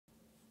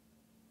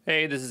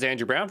Hey, this is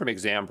Andrew Brown from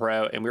Exam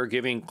Pro, and we're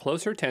giving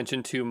closer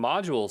attention to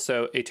modules.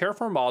 So, a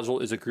Terraform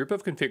module is a group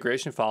of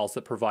configuration files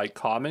that provide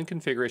common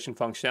configuration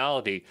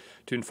functionality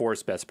to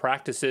enforce best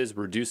practices,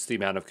 reduce the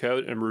amount of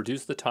code, and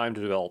reduce the time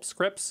to develop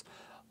scripts.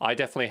 I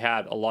definitely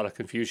had a lot of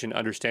confusion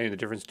understanding the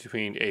difference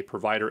between a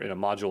provider and a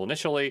module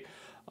initially.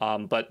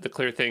 But the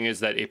clear thing is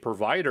that a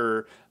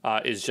provider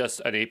is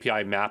just an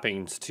API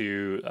mappings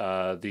to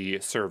the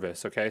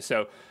service. Okay,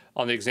 so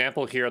on the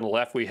example here on the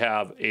left, we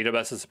have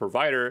AWS as a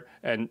provider,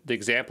 and the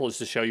example is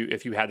to show you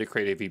if you had to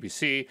create a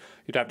VPC,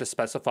 you'd have to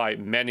specify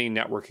many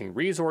networking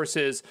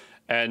resources.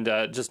 And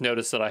just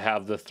notice that I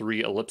have the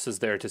three ellipses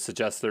there to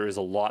suggest there is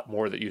a lot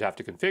more that you'd have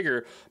to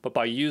configure. But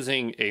by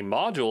using a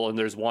module, and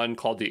there's one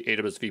called the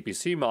AWS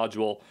VPC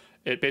module,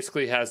 it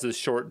basically has this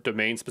short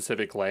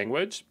domain-specific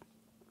language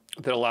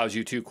that allows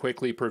you to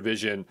quickly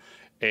provision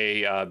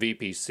a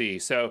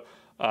VPC. So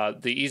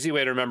the easy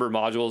way to remember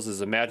modules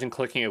is imagine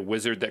clicking a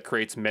wizard that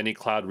creates many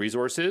cloud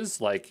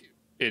resources, like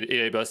in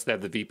AWS they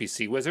have the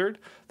VPC wizard.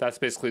 That's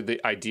basically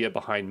the idea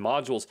behind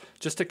modules.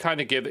 Just to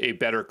kind of give a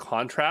better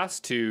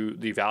contrast to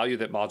the value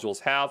that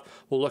modules have,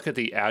 we'll look at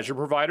the Azure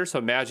provider. So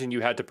imagine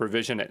you had to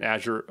provision an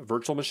Azure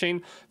virtual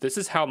machine. This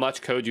is how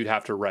much code you'd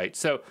have to write.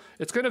 So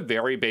it's going to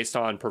vary based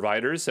on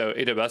providers. So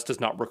AWS does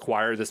not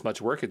require this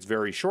much work. It's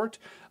very short.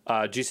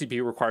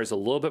 GCP requires a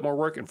little bit more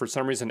work, and for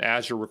some reason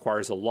Azure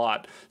requires a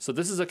lot. So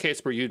this is a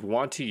case where you'd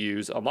want to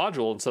use a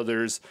module, and so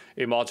there's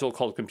a module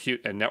called Compute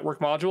and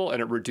Network Module,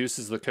 and it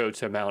reduces the code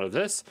to amount of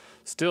this.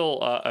 Still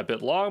a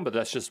bit long, but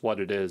that's just what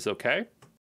it is, okay?